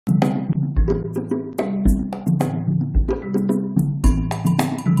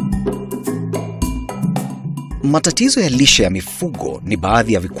Matatizo ya lishe ya mifugo ni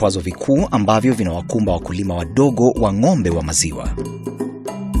baadhi ya vikwazo vikuu ambavyo vinawakumba wakulima wadogo wa ng'ombe wa maziwa.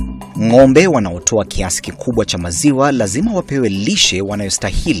 Ng'ombe wanaotoa kiasi kikubwa cha maziwa lazima wapewe lishe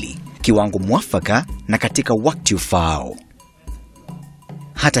wanayostahili, kiwango mwafaka na katika wakati ufaao.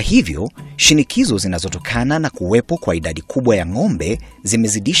 Hata hivyo, shinikizo zinazotokana na kuwepo kwa idadi kubwa ya ng'ombe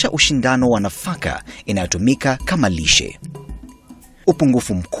zimezidisha ushindano wa nafaka inayotumika kama lishe.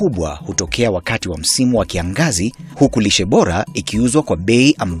 Upungufu mkubwa hutokea wakati wa msimu wa kiangazi, huku lishe bora ikiuzwa kwa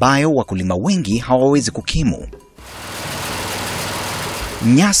bei ambayo wakulima wengi hawawezi kukimu.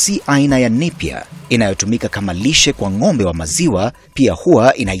 Nyasi aina ya Napier inayotumika kama lishe kwa ng'ombe wa maziwa pia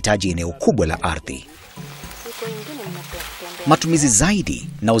huwa inahitaji eneo kubwa la ardhi. Matumizi zaidi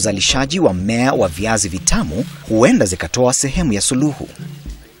na uzalishaji wa mmea wa viazi vitamu huenda zikatoa sehemu ya suluhu.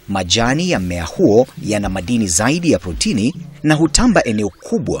 Majani ya mmea huo yana madini zaidi ya protini na hutamba eneo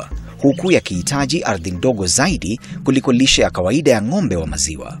kubwa, huku yakihitaji ardhi ndogo zaidi kuliko lishe ya kawaida ya ng'ombe wa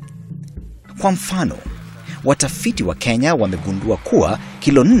maziwa. Kwa mfano, watafiti wa Kenya wamegundua kuwa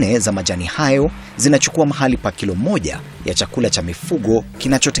kilo 4 za majani hayo zinachukua mahali pa kilo 1 ya chakula cha mifugo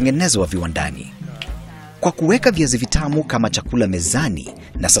kinachotengenezwa viwandani. Kwa kuweka viazi vitamu kama chakula mezani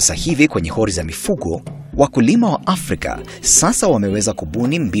na sasa hivi kwenye hori za mifugo, wakulima wa Afrika sasa wameweza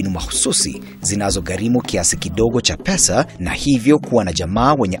kubuni mbinu mahususi zinazogharimu kiasi kidogo cha pesa na hivyo kuwa na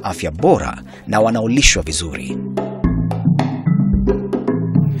jamaa wenye afya bora na wanaolishwa vizuri.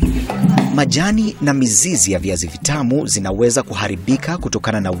 Majani na mizizi ya viazi vitamu zinaweza kuharibika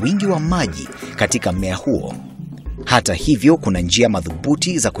kutokana na wingi wa maji katika mmea huo. Hata hivyo, kuna njia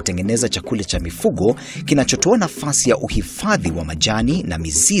madhubuti za kutengeneza chakula cha mifugo kinachotoa nafasi ya uhifadhi wa majani na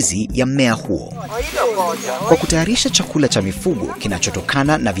mizizi ya mmea huo. Kwa kutayarisha chakula cha mifugo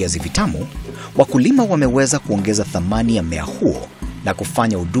kinachotokana na viazi vitamu, wakulima wameweza kuongeza thamani ya mmea huo na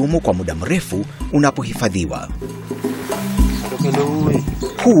kufanya udumu kwa muda mrefu unapohifadhiwa.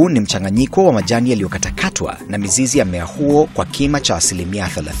 Huu ni mchanganyiko wa majani yaliyokatakatwa na mizizi ya mmea huo kwa kima cha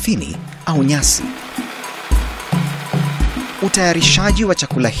 30% au nyasi. Utayarishaji wa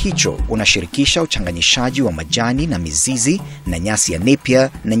chakula hicho unashirikisha uchanganyishaji wa majani na mizizi na nyasi ya Napier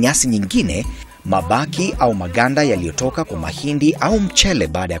na nyasi nyingine, mabaki au maganda yaliyotoka kwa mahindi au mchele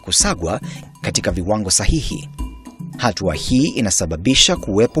baada ya kusagwa katika viwango sahihi. Hatua hii inasababisha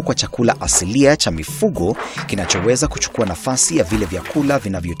kuwepo kwa chakula asilia cha mifugo kinachoweza kuchukua nafasi ya vile vyakula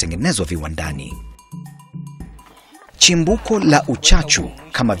vinavyotengenezwa viwandani. Chimbuko la uchachu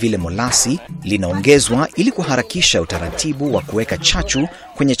kama vile molasi linaongezwa ili kuharakisha utaratibu wa kuweka chachu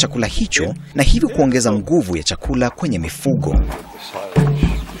kwenye chakula hicho na hivyo kuongeza nguvu ya chakula kwenye mifugo.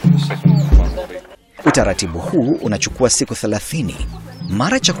 Utaratibu huu unachukua siku 30.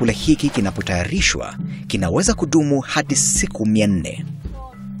 Mara chakula hiki kinapotayarishwa, kinaweza kudumu hadi siku 400.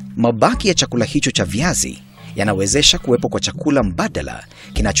 Mabaki ya chakula hicho cha viazi yanawezesha kuwepo kwa chakula mbadala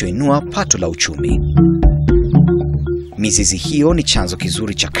kinachoinua pato la uchumi. Mizizi hiyo ni chanzo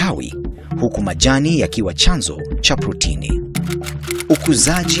kizuri cha kawi, huku majani yakiwa chanzo cha protini.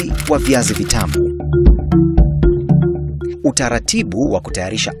 Ukuzaji wa viazi vitamu. Utaratibu wa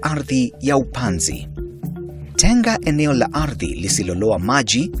kutayarisha ardhi ya upanzi. Tenga eneo la ardhi lisiloloa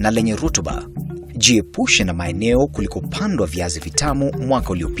maji na lenye rutuba. Jiepushe na maeneo kulikopandwa viazi vitamu mwaka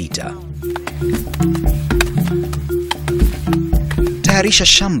uliopita. Tayarisha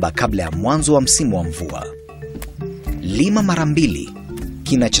shamba kabla ya mwanzo wa msimu wa mvua. Lima mara 2,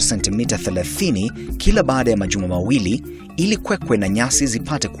 kina cha sentimita 30 kila baada ya majuma mawili ili kwekwe na nyasi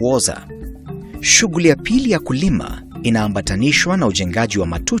zipate kuoza. Shughuli ya pili ya kulima inaambatanishwa na ujengaji wa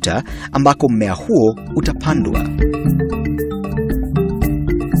matuta ambako mmea huo utapandwa.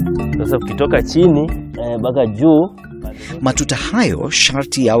 Sasa ukitoka chini mpaka juu, matuta hayo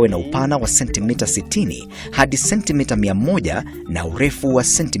sharti yawe na upana wa sentimita 60 hadi sentimita 100 na urefu wa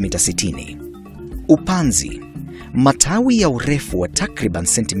sentimita 60. Upanzi. Matawi ya urefu wa takriban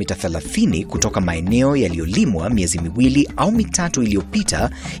sentimita 30 kutoka maeneo yaliyolimwa miezi 2 au 3 iliyopita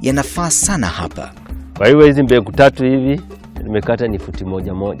yanafaa sana hapa. Kwa hiyo hizi mbegu 3 hivi nimekata ni futi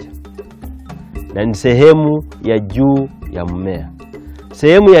 1 na ni sehemu ya juu ya mmea.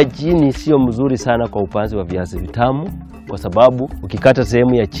 Sehemu ya chini sio mzuri sana kwa upanzi wa viazi vitamu, kwa sababu ukikata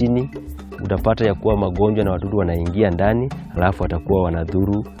sehemu ya chini utapata ya kuwa magonjwa na wadudu wanaingia ndani, halafu watakuwa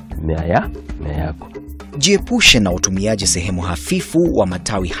wanadhuru mmea yako. Jiepushe na utumiaji sehemu hafifu wa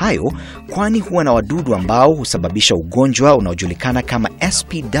matawi hayo, kwani huwa na wadudu ambao husababisha ugonjwa unaojulikana kama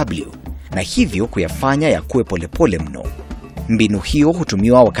SPW na hivyo kuyafanya yakuwe polepole mno. Mbinu hiyo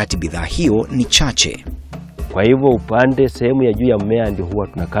hutumiwa wakati bidhaa hiyo ni chache. Kwa hivyo upande sehemu ya juu ya mmea ndio huwa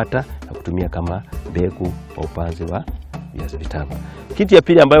tunakata na kutumia kama mbegu wa upanzi wa viazi vitamu. Kitu ya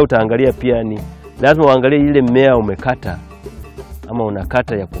pili ambayo utaangalia pia ni lazima uangalie ile mmea umekata ama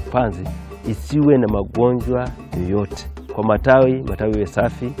unakata ya kupanzi isiwe na magonjwa yoyote. Kwa matawi iwe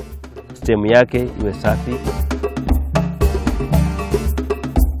safi, stem yake iwe safi.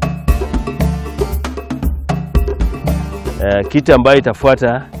 Kitu ambayo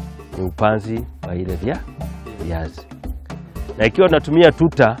itafuata ni upanzi wa ile viazi. Na ikiwa tunatumia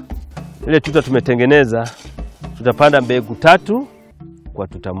tuta, ile tuta tumetengeneza, tutapanda mbegu 3 kwa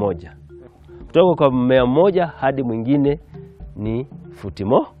tuta moja. Kutoka kwa mmea mmoja hadi mwingine ni futi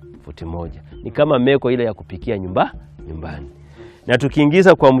moja. Ni kama meko ile ya kupikia nyumbani. Na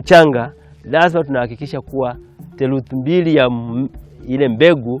tukiingiza kwa mchanga, lazima tunahakikisha kuwa theluthi 2 ya ile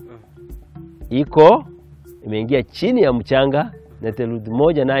mbegu imeingia chini ya mchanga na theluthi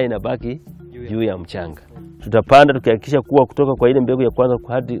 1 nayo inabaki juu ya mchanga. Tutapanda tukihakikisha kuwa kutoka kwa ile mbegu ya kwanza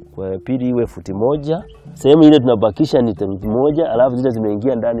hadi kwa pili iwe futi moja. Sehemu ile tunabakisha ni theluthi 1, alafu zile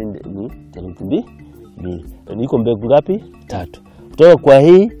zimeingia ndani ni theluthi 2. Niko mbegu ngapi? 3. Kutoka kwa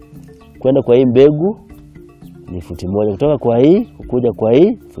hii kwenda kwa hii mbegu ni futi moja. Kutoka kwa hii kuja kwa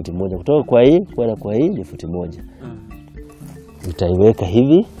hii futi moja. Kutoka kwa hii kwenda kwa hii ni futi moja. Tutaiweka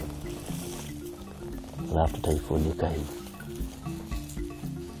hivi, alafu tutaifunika hivi.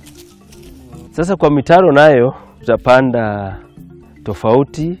 Sasa kwa mitaro nayo tutapanda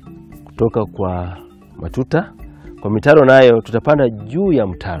tofauti kutoka kwa matuta. Kwa mitaro nayo tutapanda juu ya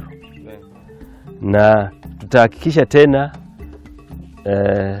mtaro. Na tutahakikisha tena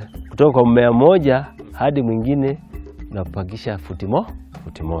kutoka kwa mmea moja hadi mwingine tunapakisha futi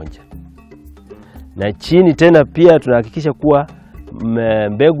moja. Na chini tena pia tunahakikisha kuwa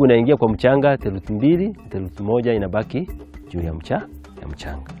mbegu inaingia kwa mchanga theluthi 2, theluthi 1 inabaki juu ya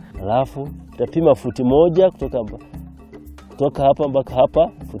mchanga. Alafu tutapima futi moja kutoka hapa mpaka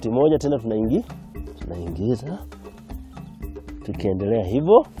hapa, futi moja tena tunaingiza. Tukiendelea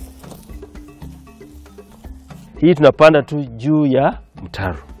hivyo. Hii tunapanda tu juu ya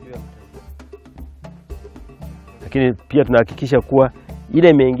mtaro. Lakini pia tunahakikisha kuwa ile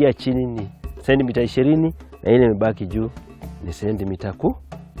imeingia chini ni sentimita 20 na ile imebaki juu ni sentimita 10.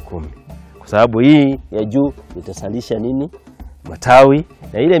 Kwa sababu hii ya juu itasalisha nini? Matawi,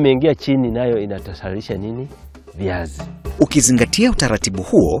 na ile imeingia chini nayo inatasalisha nini? Viazi. Ukizingatia utaratibu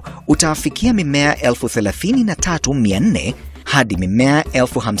huo, utaafikia mimea 33,400 hadi mimea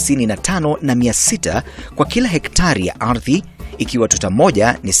 55,600 kwa kila hektari ya ardhi, ikiwa tuta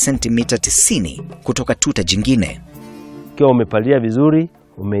moja ni sentimita 90 kutoka tuta jingine. Ikiwa umepalia vizuri,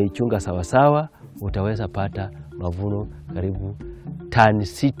 umeichunga sawasawa, utaweza pata mavuno karibu tani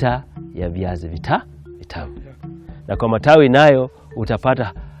 6 ya viazi vitamu. Na kwa matawi nayo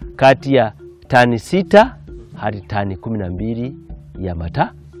utapata kati ya tani 6 hadi tani 12 ya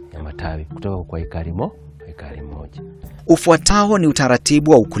matawi kutoka kwa ekari moja. Ufuatao ni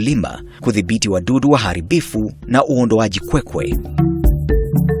utaratibu wa ukulima, kudhibiti wadudu waharibifu na uondoaji kwekwe.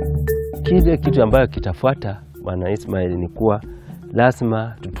 Kile kitu ambayo kitafuata Bwana Ismail ni kuwa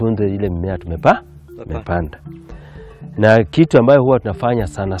lazima tutunze ile mimea tumepanda. Na kitu ambayo huwa tunafanya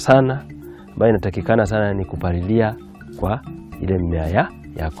sana ambayo inatakikana sana ni kupalilia kwa ile mimea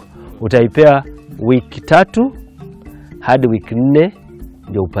yako. Utaipea wiki 3 hadi wiki 4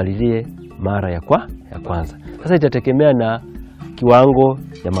 ndio upalilie mara ya kwanza. Sasa itategemea na kiwango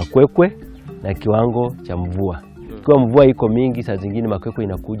ya makwekwe na kiwango cha mvua. Ikiwa mvua iko mingi, saa zingine makwekwe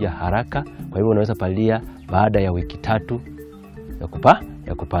inakuja haraka, kwa hivyo unaweza palilia baada ya wiki 3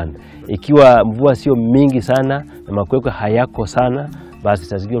 ya kupanda. Ikiwa mvua sio mingi sana na makwekwe hayako sana, basi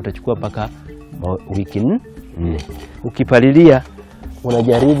saa zingine utachukua mpaka wiki 4. Ukipalilia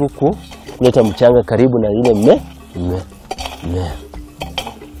unajaribu kuleta mchanga karibu na ile mmea.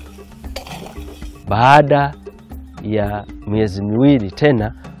 Baada ya miezi 2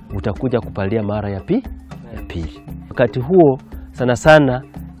 tena utakuja kupalia mara ya pili. Wakati huo sana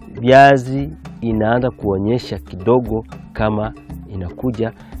viazi inaanza kuonyesha kidogo kama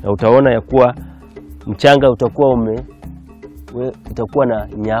inakuja, na utaona ya kuwa mchanga utakuwa na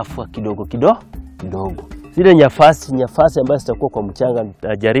nyafa kidogo. Zile nyafasi ambazo zitakuwa kwa mchanga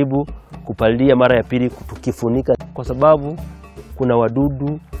tutajaribu kupalilia mara ya pili tukifunika, kwa sababu kuna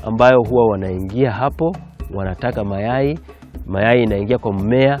wadudu ambayo huwa wanaingia hapo, wanataka mayai inaingia kwa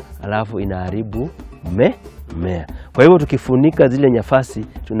mmea alafu inaharibu mmea. Kwa hivyo tukifunika zile nyafasi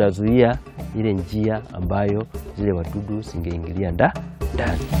tunazuia ile njia ambayo zile wadudu singeingilia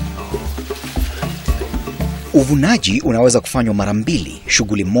ndani. Uvunaji unaweza kufanywa mara 2,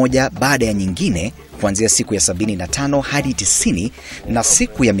 shughuli moja baada ya nyingine, kuanzia siku ya 75 hadi 90 na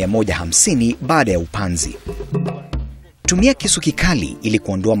siku ya 150 baada ya upanzi. Tumia kisu kikali ili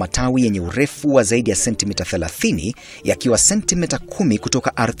kuondoa matawi yenye urefu wa zaidi ya sentimita 30 yakiwa sentimita 10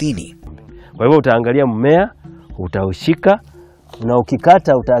 kutoka ardhini. Kwa Kwa hivyo utaangalia mmea, utaushika, na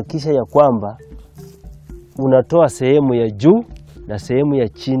ukikata utahakikisha ya kwamba unatoa sehemu ya juu na sehemu ya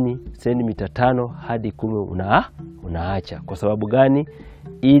chini sentimita 5 hadi 10 unaacha. Kwa sababu gani?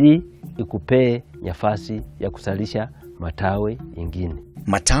 Ili ikupee nafasi ya kusalisha matawi mengine.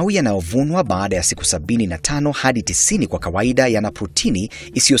 Matawi yanayovunwa baada ya siku 75 hadi 90 kwa kawaida yana protini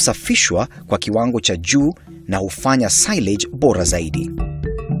isiyosafishwa kwa kiwango cha juu na hufanya silage bora zaidi.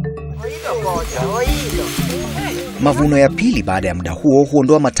 Mavuno ya pili baada ya muda huo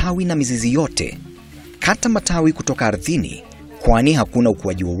huondoa matawi na mizizi yote. Kata matawi kutoka ardhini, kwani hakuna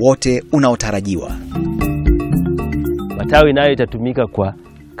ukuaji wowote unaotarajiwa. Matawi nayo itatumika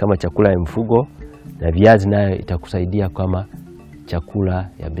kama chakula ya mfugo, na viazi nayo itakusaidia kama chakula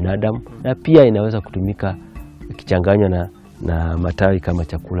ya binadamu, na pia inaweza kutumika ikichanganywa na matawi kama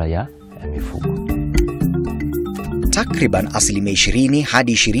chakula ya mifugo. Takriban 20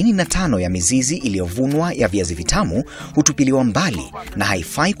 hadi 25% ya mizizi iliyovunwa ya viazi vitamu hutupiliwa mbali na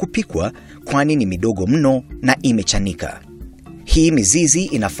haifai kupikwa, kwani ni midogo mno na imechanika. Hii mizizi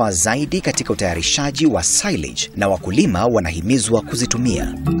inafaa zaidi katika utayarishaji wa silage na wakulima wanahimizwa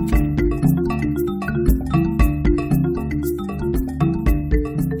kuzitumia.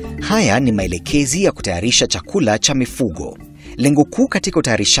 Haya ni maelekezi ya kutayarisha chakula cha mifugo. Lengo kuu katika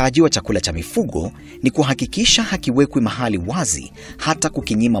utayarishaji wa chakula cha mifugo ni kuhakikisha hakiwekwi mahali wazi hata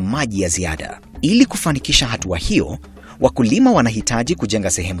kukinyima maji ya ziada. Ili kufanikisha hatua hiyo, wakulima wanahitaji kujenga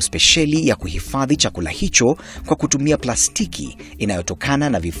sehemu spesheli ya kuhifadhi chakula hicho kwa kutumia plastiki inayotokana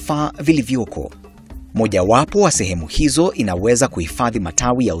na vifaa vilivyoko. Mojawapo wa sehemu hizo inaweza kuhifadhi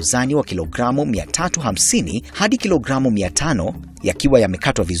matawi ya uzani wa kilogramu 350 hadi kilogramu 500 yakiwa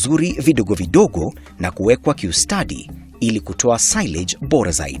yamekatwa vizuri vidogo vidogo na kuwekwa kiustadi ili kutoa silage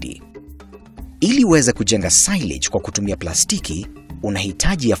bora zaidi. Ili uweze kujenga silage kwa kutumia plastiki,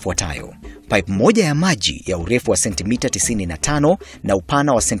 unahitaji yafuatayo: pipe moja ya maji ya urefu wa sentimita 95 na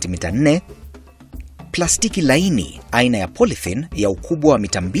upana wa sentimita 4, plastiki laini aina ya polythene ya ukubwa wa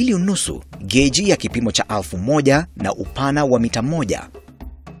mita 2.5, geji ya kipimo cha 1000 na upana wa mita 1,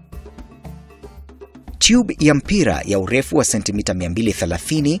 tube ya mpira ya urefu wa sentimita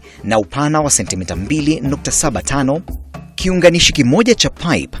 230 na upana wa sentimita 2.75, kiunganishi kimoja cha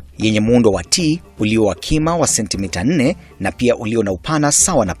pipe yenye muundo wa T ulio wa kima wa sentimita 4 na pia ulio na upana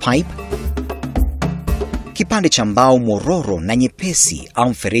sawa na pipe, kipande cha mbao mororo na nyepesi au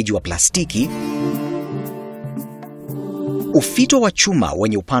mfereji wa plastiki, ufito wa chuma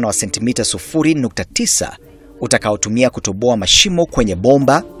wenye upana wa sentimita 0.9 utakaotumia kutoboa mashimo kwenye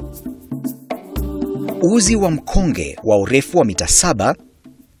bomba, uzi wa mkonge wa urefu wa mita 7,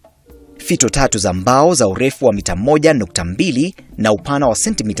 fito 3 za mbao za urefu wa mita 1.2 na upana wa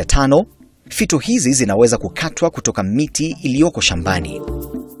sentimita 5. Fito hizi zinaweza kukatwa kutoka miti iliyoko shambani.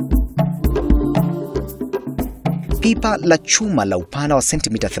 Pipa la chuma la upana wa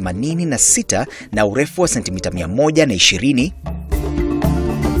sentimita 86 na urefu wa sentimita 120,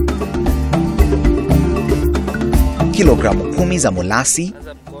 kilogramu 10 za molasi,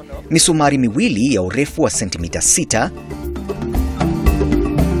 misumari miwili ya urefu wa sentimita 6,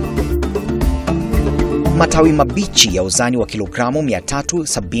 matawi mabichi ya uzani wa kilogramu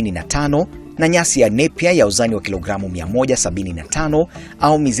 375 na nyasi ya nepia ya uzani wa kilogramu 175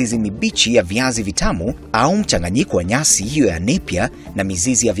 au mizizi mibichi ya viazi vitamu au mchanganyiko wa nyasi hiyo ya nepia na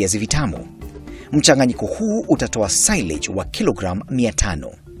mizizi ya viazi vitamu. Mchanganyiko huu utatoa silage wa kilogramu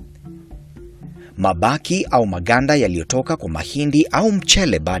 500. Mabaki au maganda yaliyotoka kwa mahindi au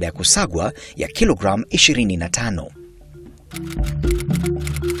mchele baada ya kusagwa ya kilogramu 25.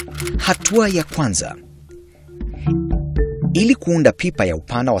 Hatua ya kwanza. Ili kuunda pipa ya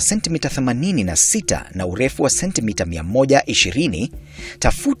upana wa sentimita 86 na urefu wa sentimita 120,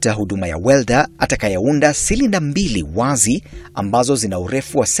 tafuta huduma ya welder atakayeunda silinda 2 wazi ambazo zina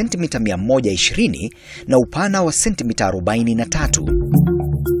urefu wa sentimita 120 na upana wa sentimita 43.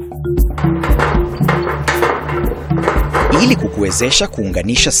 Ili kukuwezesha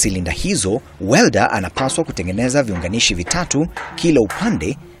kuunganisha silinda hizo, welder anapaswa kutengeneza viunganishi vitatu kila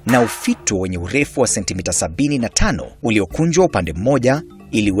upande na ufito wenye urefu wa sentimita 75 uliokunjwa upande mmoja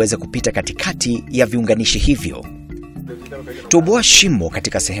ili uweze kupita katikati ya viunganishi hivyo. Toboa shimo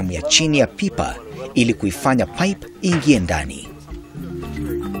katika sehemu ya chini ya pipa ili kuifanya pipe ingie ndani.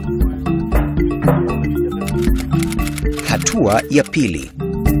 Hatua ya pili.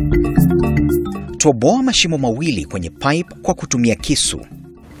 Toboa mashimo mawili kwenye pipe kwa kutumia kisu.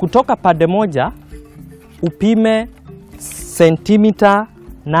 Kutoka pande moja upime sentimita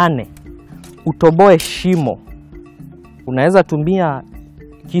 8. Utoboe shimo. Unaweza tumia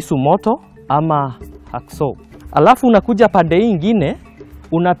kisu moto ama hacksaw. Alafu unakuja pande hii nyingine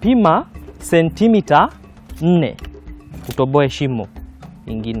unapima sentimita 4 utoboe shimo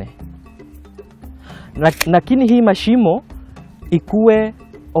ingine. Lakini hii mashimo ikuwe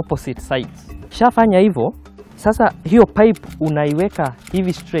opposite sides. Shafanya hivyo, sasa hiyo pipe unaiweka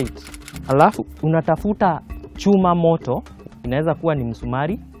hivi straight. Alafu unatafuta chuma moto, inaweza kuwa ni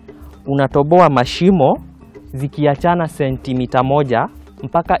msumari. Unatoboa mashimo zikiachana sentimita 1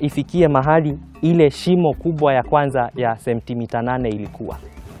 mpaka ifikie mahali ile shimo kubwa ya kwanza ya sentimita 8 ilikuwa.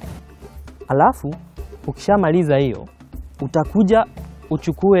 Alafu ukishamaliza hiyo, utakuja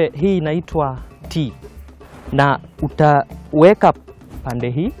uchukue hii inaitwa T na utaweka pande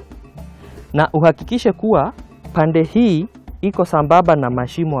hii na uhakikishe kuwa pande hii iko sambamba na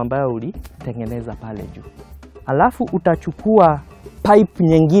mashimo ambayo ulitengeneza pale juu. Alafu utachukua pipe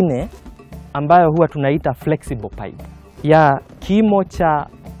nyingine ambayo huwa tunaita flexible pipe ya kimo cha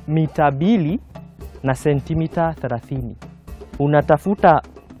mita 2 na sentimita 30. Unatafuta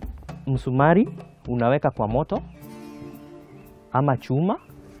msumari, unaweka kwa moto ama chuma,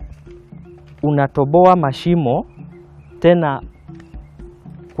 unatoboa mashimo tena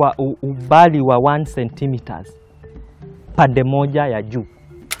kwa ubali wa 1 centimeters pande moja ya juu.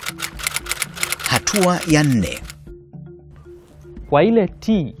 Hatua ya 4. Kwa ile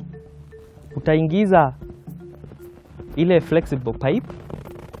T utaingiza ile flexible pipe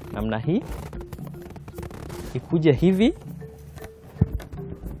namna hii, ikuje hivi.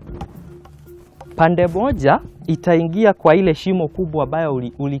 Pande moja itaingia kwa ile shimo kubwa ambayo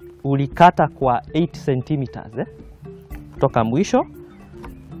ulikata kwa 8 centimeters kutoka mwisho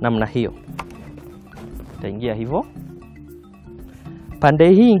namna hiyo. Itaingia hivyo. Pande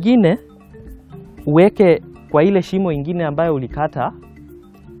hii ingine uweke kwa ile shimo ingine ambayo ulikata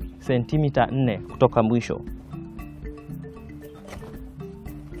sentimita 4 kutoka mwisho.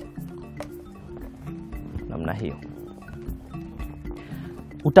 Namna hiyo.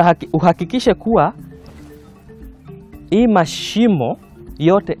 Uhakikishe kuwa hii mashimo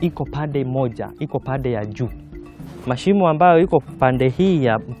yote iko pande moja, iko pande ya juu. Mashimo ambayo iko pande hii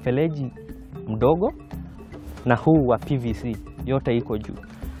ya mfereji mdogo na huu wa PVC yote iko juu.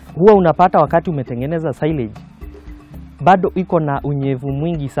 Huwa unapata wakati umetengeneza silage bado iko na unyevu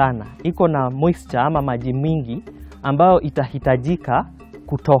mwingi sana, iko na moisture ama maji mingi ambayo itahitajika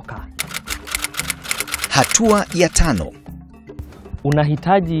kutoka. Hatua ya 5.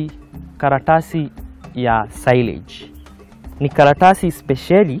 Unahitaji karatasi ya silage. Ni karatasi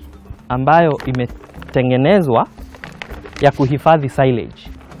spesheli ambayo imetengenezwa ya kuhifadhi silage.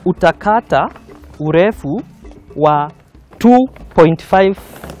 Utakata urefu wa 2.5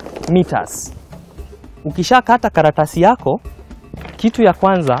 meters. Ukishakata karatasi yako, kitu ya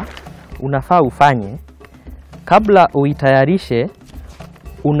kwanza unafaa ufanye kabla uitayarishe,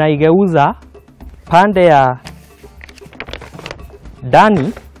 unaigeuza pande ya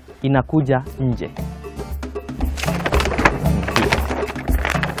ndani inakuja nje.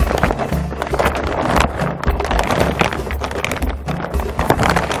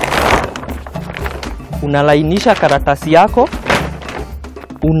 Unalainisha karatasi yako,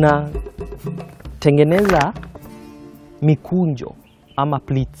 unatengeneza mikunjo ama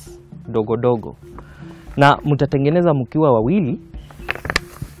pleats dogo dogo, na mtatengeneza mkiwa wawili.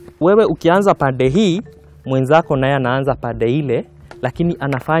 Wewe ukianza pande hii, mwenzako naye anaanza pande ile, lakini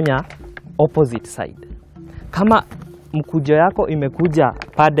anafanya opposite side. Kama mkujo yako imekuja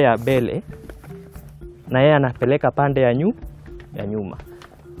pande ya mbele, na yeye anapeleka pande ya nyuma.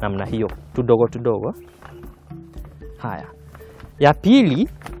 Namna hiyo, tudogo tudogo. Haya. Ya pili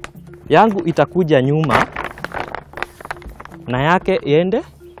yangu itakuja nyuma na yake iende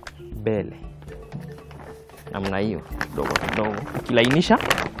mbele. Namna hiyo, tudogo tudogo. Ukilainisha,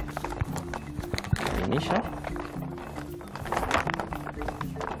 lainisha.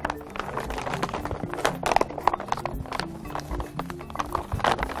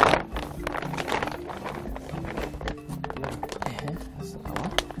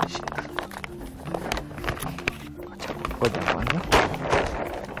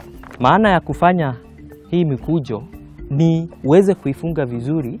 Maana ya kufanya hii mikujo ni uweze kuifunga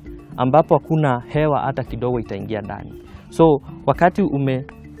vizuri, ambapo hakuna hewa hata kidogo itaingia ndani. So wakati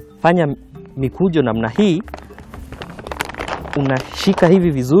umefanya mikujo namna hii, unashika hivi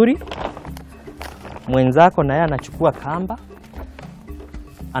vizuri, mwenzako naye anachukua kamba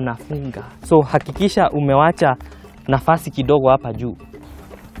anafunga. So hakikisha umewacha nafasi kidogo hapa juu.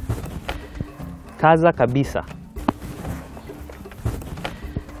 Kaza kabisa.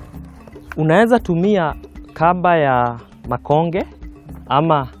 Unaweza tumia kamba ya makonge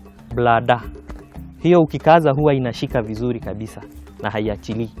ama blada. Hiyo ukikaza huwa inashika vizuri kabisa na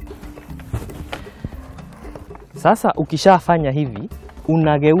haiachilii. Sasa ukishafanya hivi,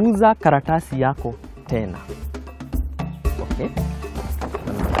 unageuza karatasi yako tena. Okay?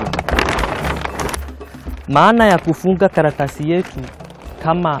 Maana ya kufunga karatasi yetu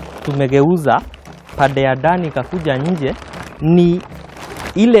kama tumegeuza pande ya ndani kakuja nje ni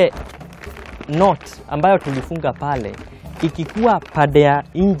ile knot ambayo tulifunga pale ikikuwa pande ya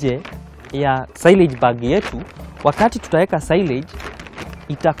nje ya silage bag yetu, wakati tutaweka silage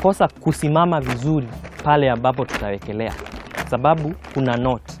itakosa kusimama vizuri pale ambapo tutawekelea, sababu kuna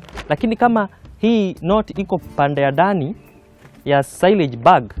knot. Lakini kama hii knot iko pande ya ndani ya silage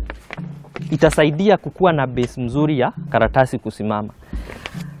bag, itasaidia kukuwa na base mzuri ya karatasi kusimama.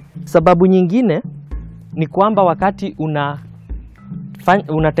 Sababu nyingine ni kwamba wakati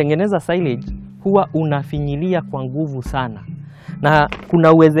unatengeneza silage huwa unafinyilia kwa nguvu sana, na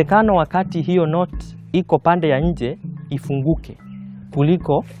kuna uwezekano wakati hiyo knot iko pande ya nje ifunguke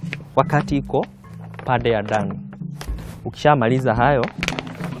kuliko wakati iko pande ya ndani. Ukishamaliza hayo,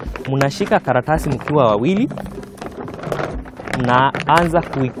 mnashika karatasi mkiwa wawili, mnaanza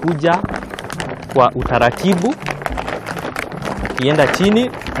kuikuja kwa utaratibu, ukienda chini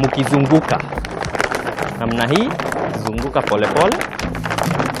mkizunguka namna hii, zunguka polepole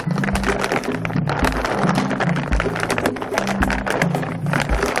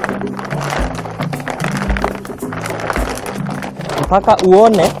mpaka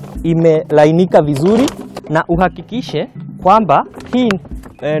uone imelainika vizuri, na uhakikishe kwamba hii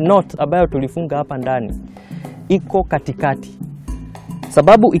knot ambayo tulifunga hapa ndani iko katikati,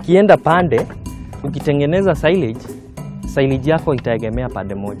 sababu ikienda pande, ukitengeneza silage yako itaegemea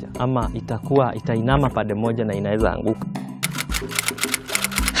pande moja ama itainama pande moja na inaweza anguka.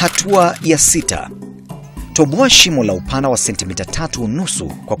 Hatua ya 6. Toboa shimo la upana wa sentimita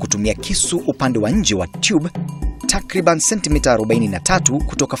 3.5 kwa kutumia kisu upande wa nje wa tube takriban sentimita 43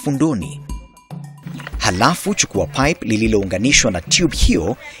 kutoka fundoni. Halafu chukua pipe lililounganishwa na tube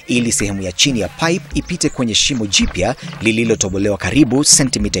hiyo ili sehemu ya chini ya pipe ipite kwenye shimo jipya lililotobolewa karibu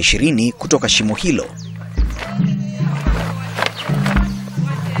sentimita 20 kutoka shimo hilo.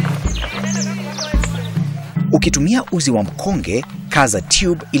 Ukitumia uzi wa mkonge, kaza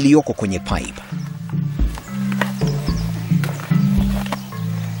tube iliyoko kwenye pipe.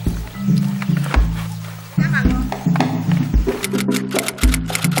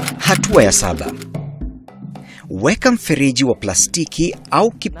 Hatua ya 7. Weka mfereji wa plastiki au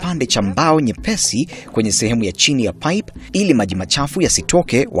kipande cha mbao nyepesi kwenye sehemu ya chini ya pipe ili maji machafu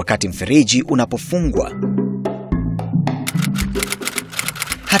yasitoke wakati mfereji unapofungwa.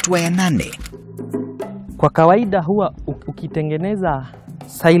 Hatua ya 8. Kwa kawaida huwa ukitengeneza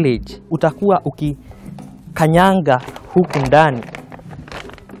silage utakuwa ukikanyanga huku ndani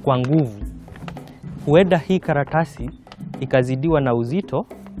kwa nguvu. Huenda hii karatasi ikazidiwa na uzito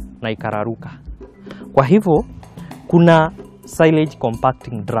na ikararuka. Kwa hivyo kuna silage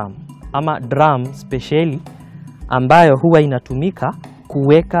compacting drum ama drum speciali ambayo huwa inatumika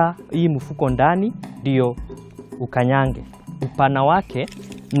kuweka hii mfuko ndani ndio ukanyange. Upana wake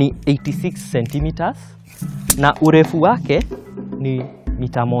ni 86 cm na urefu wake ni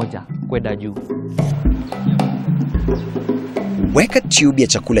mita 1 kwenda juu. Weka tube ya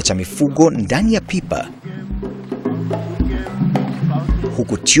chakula cha mifugo ndani ya pipa,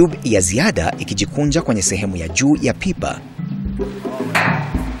 huku tube ya ziada ikijikunja kwenye sehemu ya juu ya pipa.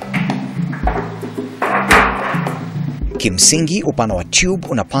 Kimsingi, upana wa tube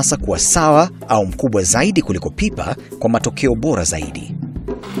unapasa kuwa sawa au mkubwa zaidi kuliko pipa kwa matokeo bora zaidi.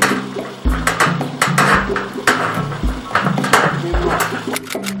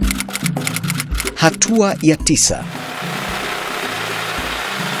 Hatua ya 9.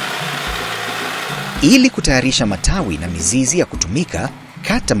 Ili kutayarisha matawi na mizizi ya kutumika,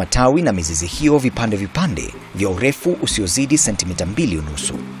 kata matawi na mizizi hiyo vipande vipande vya urefu usiozidi sentimita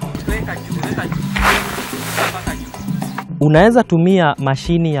 2.5. Unaweza tumia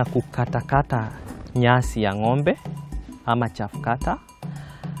mashini ya kukatakata nyasi ya ng'ombe ama chafkata,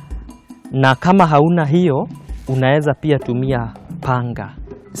 na kama hauna hiyo unaweza pia tumia panga.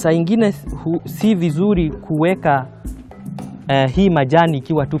 Saa ingine si vizuri kuweka hii majani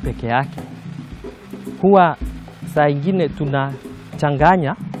ikiwa tu peke yake. Huwa saa ingine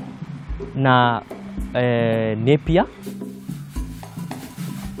tunachanganya na nepia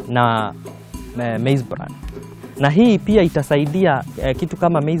na maize bran, na hii pia itasaidia kitu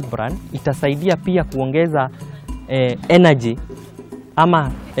kama maize bran itasaidia pia kuongeza energy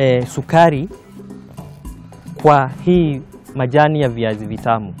ama sukari kwa hii majani ya viazi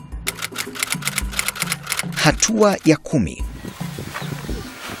vitamu. Hatua ya 10.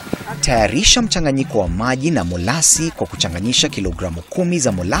 Tayarisha mchanganyiko wa maji na molasi kwa kuchanganyisha kilogramu 10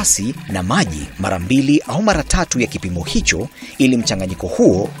 za molasi na maji mara 2 au mara 3 ya kipimo hicho ili mchanganyiko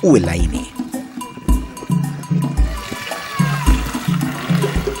huo uwe laini.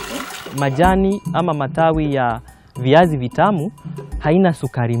 Majani ama matawi ya viazi vitamu haina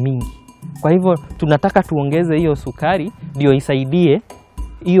sukari mingi. Kwa hivyo tunataka tuongeze hiyo sukari ndio isaidie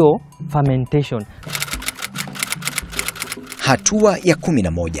hiyo fermentation. Hatua ya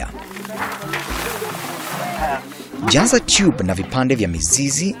 11. Jaza tube na vipande vya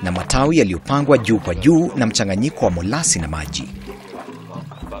mizizi na matawi yaliyopangwa juu kwa juu na mchanganyiko wa molasi na maji.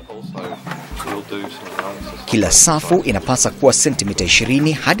 Kila safu inapasa kuwa sentimita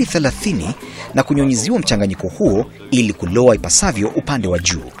 20 hadi 30 na kunyunyiziwa mchanganyiko huo ili kuloa ipasavyo upande wa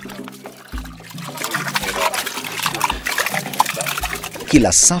juu.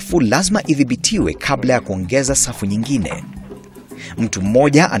 Kila safu lazima idhibitiwe kabla ya kuongeza safu nyingine. Mtu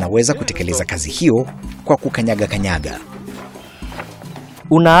mmoja anaweza kutekeleza kazi hiyo kwa kukanyaga.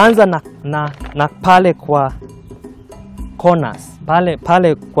 Unaanza na pale kwa corners,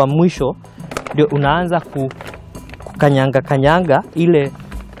 pale kwa mwisho ndio unaanza kukanyanga ile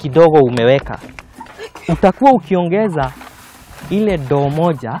kidogo umeweka. Utakuwa ukiongeza ile doo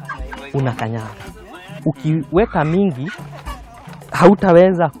moja unakanyanga. Ukiweka mingi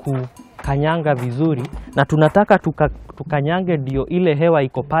hautaweza kukanyanga vizuri, na tunataka tukanyange ndio ile hewa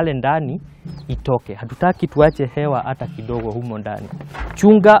iko pale ndani itoke. Hatutaki tuache hewa hata kidogo humo ndani.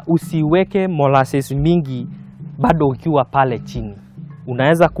 Chunga usiweke molasses mingi bado ukiwa pale chini.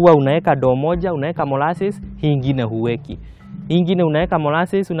 Unaweza kuwa unaweka doo moja, unaweka molasses, hii ingine huweki. Hii ingine unaweka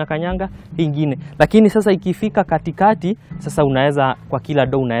molasses, unakanyanga, hii ingine. Lakini sasa ikifika katikati, sasa unaweza kwa kila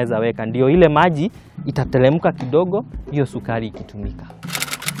doo unaweza weka. Ndio ile maji itatelemka kidogo, hiyo sukari ikitumika.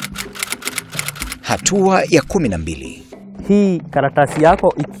 Hatua ya 12. Hii karatasi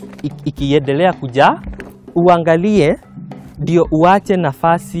yako ikiendelea kujaa, uangalie ndio uache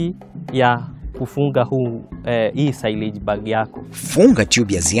nafasi ya kufunga hii silage bag yako. Funga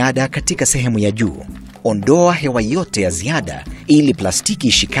tube ya ziada katika sehemu ya juu. Ondoa hewa yote ya ziada ili plastiki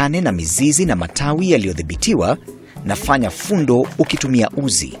ishikane na mizizi na matawi yaliyodhibitiwa, na fanya fundo ukitumia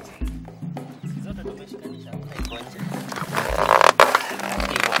uzi.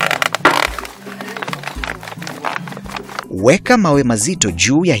 Weka mawe mazito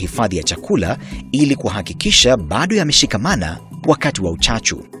juu ya hifadhi ya chakula ili kuhakikisha bado yameshikamana wakati wa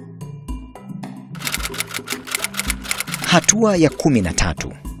uchachu. Hatua ya 13.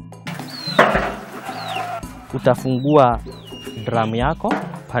 Utafungua drum yako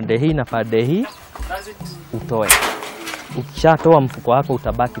pande hii na pande hii, utoe. Ukishatoa mfuko wako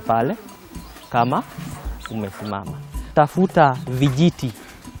utabaki pale kama umesimama. Tafuta vijiti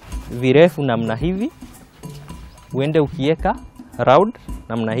virefu namna hivi, uende ukieka round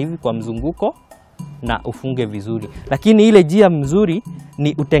namna hivi kwa mzunguko na ufunge vizuri. Lakini ile njia mzuri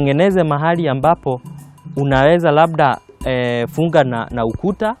ni utengeneze mahali ambapo unaweza labda funga na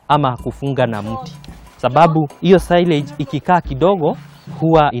ukuta ama kufunga na mti. Sababu hiyo silage ikikaa kidogo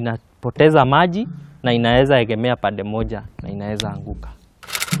huwa inapoteza maji na inaweza egemea pande moja na inaweza anguka.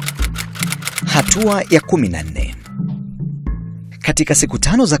 Hatua ya 14. Katika siku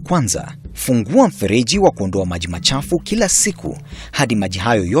 5 za kwanza, fungua mfereji wa kuondoa maji machafu kila siku hadi maji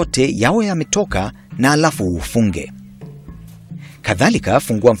hayo yote yawe yametoka, na alafu ufunge. Kadhalika,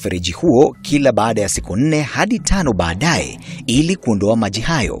 fungua mfereji huo kila baada ya siku 4 hadi 5 baadaye ili kuondoa maji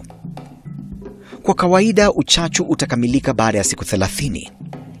hayo. Kwa kawaida uchachu utakamilika baada ya siku 30.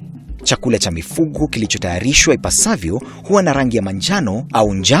 Chakula cha mifugo kilichotayarishwa ipasavyo huwa na rangi ya manjano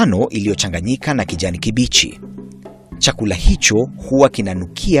au njano iliyochanganyika na kijani kibichi. Chakula hicho huwa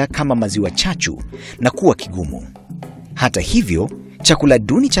kinanukia kama maziwa chachu na kuwa kigumu. Hata hivyo, chakula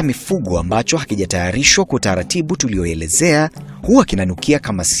duni cha mifugo ambacho hakijatayarishwa kwa utaratibu tulioelezea huwa kinanukia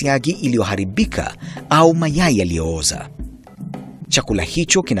kama siagi iliyoharibika au mayai yaliyooza. Chakula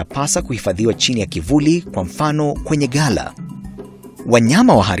hicho kinapasa kuhifadhiwa chini ya kivuli, kwa mfano kwenye ghala.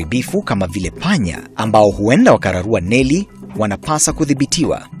 Wanyama waharibifu kama vile panya ambao huenda wakararua neli wanapasa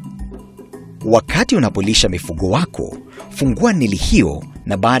kudhibitiwa. Wakati unapolisha mifugo wako, fungua neli hiyo,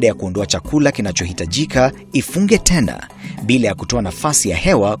 na baada ya kuondoa chakula kinachohitajika, ifunge tena bila ya kutoa nafasi ya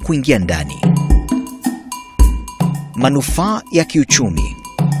hewa kuingia ndani. Manufaa ya kiuchumi.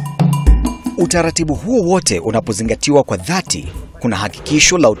 Utaratibu huo wote unapozingatiwa kwa dhati, kuna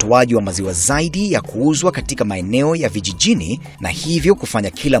hakikisho la utoaji wa maziwa zaidi ya kuuzwa katika maeneo ya vijijini, na hivyo kufanya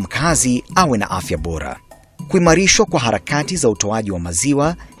kila mkazi awe na afya bora. Kuimarishwa kwa harakati za utoaji wa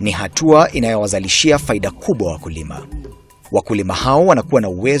maziwa ni hatua inayowazalishia faida kubwa wakulima. Wakulima hao wanakuwa na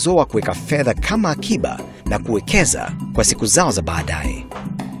uwezo wa kuweka fedha kama akiba na kuwekeza kwa siku zao za baadaye.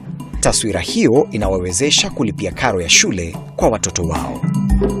 Taswira hiyo inawawezesha kulipia karo ya shule kwa watoto wao.